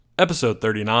Episode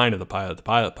 39 of the Pilot the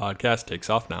Pilot podcast takes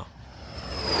off now.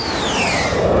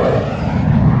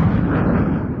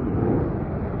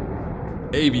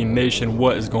 AV Nation,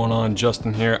 what is going on?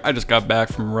 Justin here. I just got back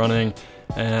from running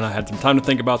and I had some time to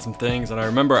think about some things, and I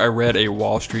remember I read a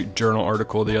Wall Street Journal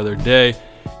article the other day,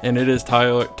 and it is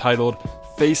titled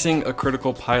Facing a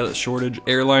Critical Pilot Shortage,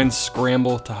 Airlines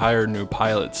Scramble to Hire New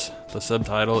Pilots. The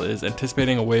subtitle is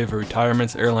Anticipating a Wave of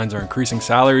Retirements, Airlines are increasing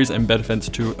salaries and benefits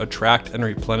to attract and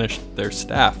replenish their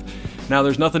staff. Now,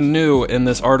 there's nothing new in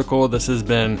this article. This has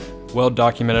been well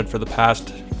documented for the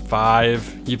past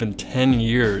 5, even 10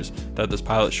 years that this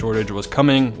pilot shortage was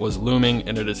coming, was looming,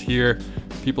 and it is here.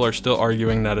 People are still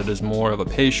arguing that it is more of a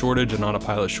pay shortage and not a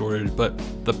pilot shortage, but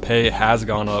the pay has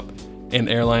gone up and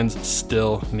airlines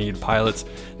still need pilots.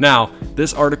 Now,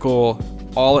 this article,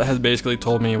 all it has basically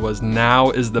told me was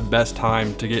now is the best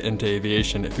time to get into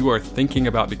aviation. If you are thinking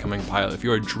about becoming a pilot, if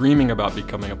you are dreaming about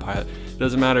becoming a pilot, it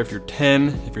doesn't matter if you're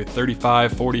 10, if you're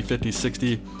 35, 40, 50,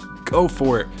 60, go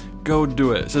for it. Go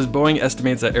do it. It says Boeing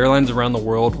estimates that airlines around the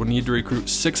world will need to recruit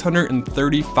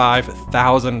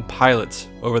 635,000 pilots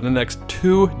over the next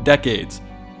 2 decades.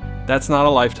 That's not a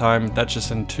lifetime. That's just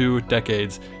in 2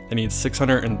 decades. They need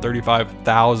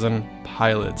 635,000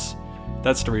 pilots.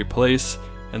 That's to replace,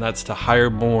 and that's to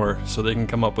hire more so they can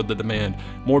come up with the demand.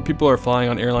 More people are flying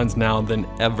on airlines now than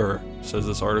ever, says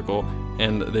this article,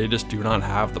 and they just do not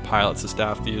have the pilots to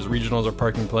staff these. Regionals are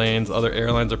parking planes, other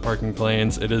airlines are parking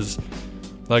planes. It is,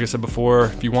 like I said before,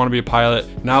 if you want to be a pilot,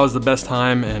 now is the best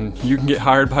time, and you can get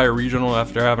hired by a regional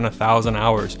after having 1,000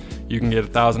 hours. You can get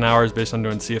 1,000 hours based on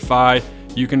doing CFI.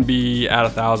 You can be at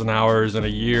 1,000 hours in a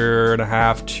year and a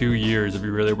half, 2 years if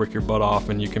you really work your butt off,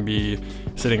 and you can be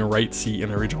sitting right seat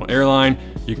in a regional airline.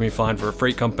 You can be flying for a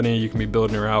freight company. You can be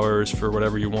building your hours for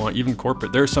whatever you want, even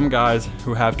corporate. There are some guys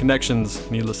who have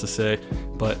connections, needless to say,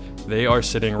 but they are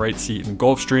sitting right seat in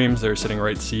Gulfstreams. They're sitting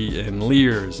right seat in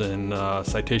Lears and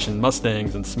Citation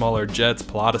Mustangs and smaller jets,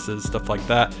 Pilatuses, stuff like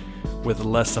that, with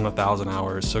less than 1,000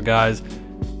 hours. So guys,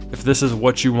 if this is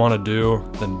what you want to do,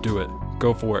 then do it.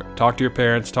 Go for it. Talk to your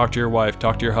parents, talk to your wife,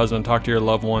 talk to your husband, talk to your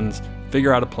loved ones,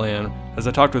 figure out a plan. As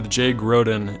I talked with Jay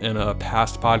Groden in a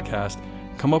past podcast,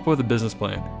 come up with a business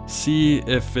plan. See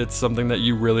if it's something that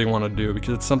you really want to do,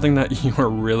 because it's something that you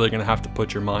are really going to have to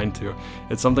put your mind to.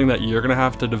 It's something that you're going to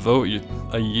have to devote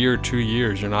a year, 2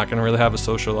 years. You're not going to really have a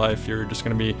social life. You're just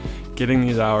going to be getting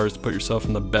these hours to put yourself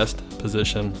in the best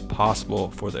position possible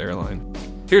for the airline.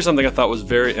 Here's something I thought was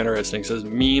very interesting. It says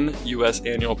mean U.S.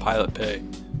 annual pilot pay.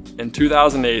 In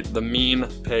 2008, the mean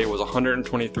pay was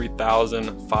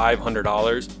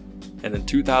 $123,500, and in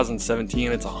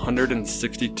 2017, it's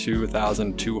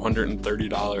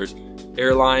 $162,230.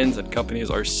 Airlines and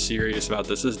companies are serious about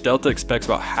this. As Delta expects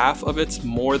about half of its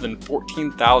more than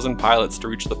 14,000 pilots to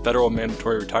reach the federal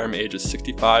mandatory retirement age of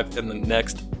 65 in the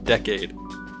next decade.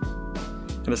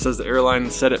 And it says the airline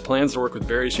said it plans to work with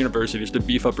various universities to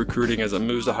beef up recruiting as it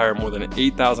moves to hire more than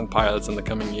 8,000 pilots in the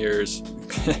coming years.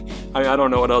 I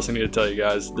don't know what else I need to tell you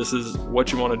guys. This is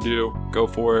what you want to do. Go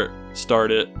for it.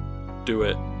 Start it. Do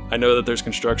it. I know that there's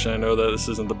construction. I know that this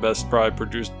isn't the best probably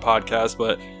produced podcast,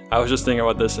 but I was just thinking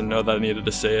about this and know that I needed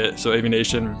to say it. So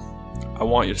Aviation, I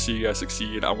want you to see you guys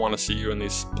succeed. I want to see you in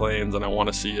these planes, and I want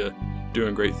to see you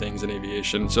doing great things in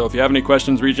aviation. So if you have any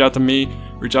questions, reach out to me,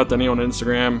 reach out to anyone on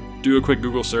Instagram, do a quick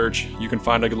Google search. You can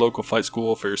find a local flight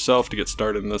school for yourself to get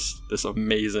started in this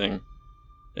amazing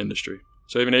industry.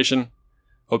 So Aviation,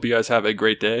 hope you guys have a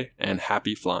great day and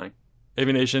happy flying.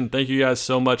 Aviation, thank you guys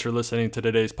so much for listening to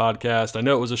today's podcast. I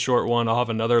know it was a short one. I'll have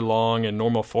another long and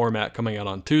normal format coming out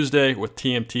on Tuesday with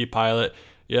TMT Pilot.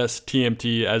 Yes,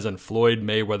 TMT as in Floyd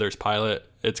Mayweather's pilot.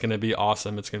 It's going to be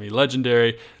awesome. It's going to be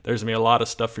legendary. There's going to be a lot of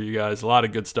stuff for you guys, a lot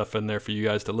of good stuff in there for you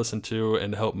guys to listen to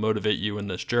and to help motivate you in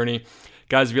this journey.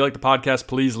 Guys, if you like the podcast,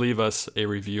 please leave us a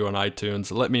review on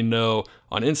iTunes. Let me know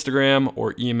on Instagram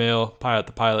or email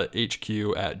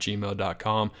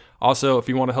pilotthepilothq@gmail.com. Also, if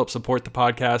you want to help support the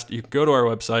podcast, you can go to our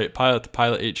website,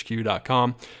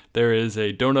 pilotthepilothq.com. There is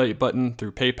a donate button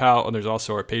through PayPal, and there's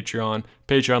also our Patreon.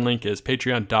 Patreon link is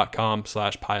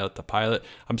patreon.com/pilotthepilot.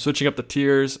 I'm switching up the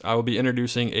tiers. I will be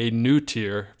introducing a new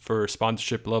tier for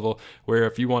sponsorship level, where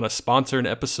if you want to sponsor an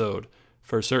episode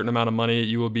for a certain amount of money,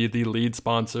 you will be the lead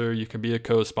sponsor. You can be a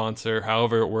co-sponsor,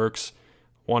 however it works.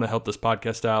 Want to help this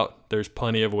podcast out? There's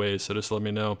plenty of ways, so just let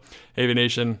me know.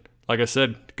 Aviation, like I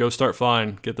said, go start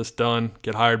flying. Get this done.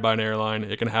 Get hired by an airline.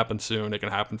 It can happen soon. It can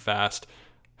happen fast.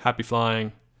 Happy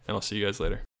flying, and I'll see you guys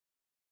later.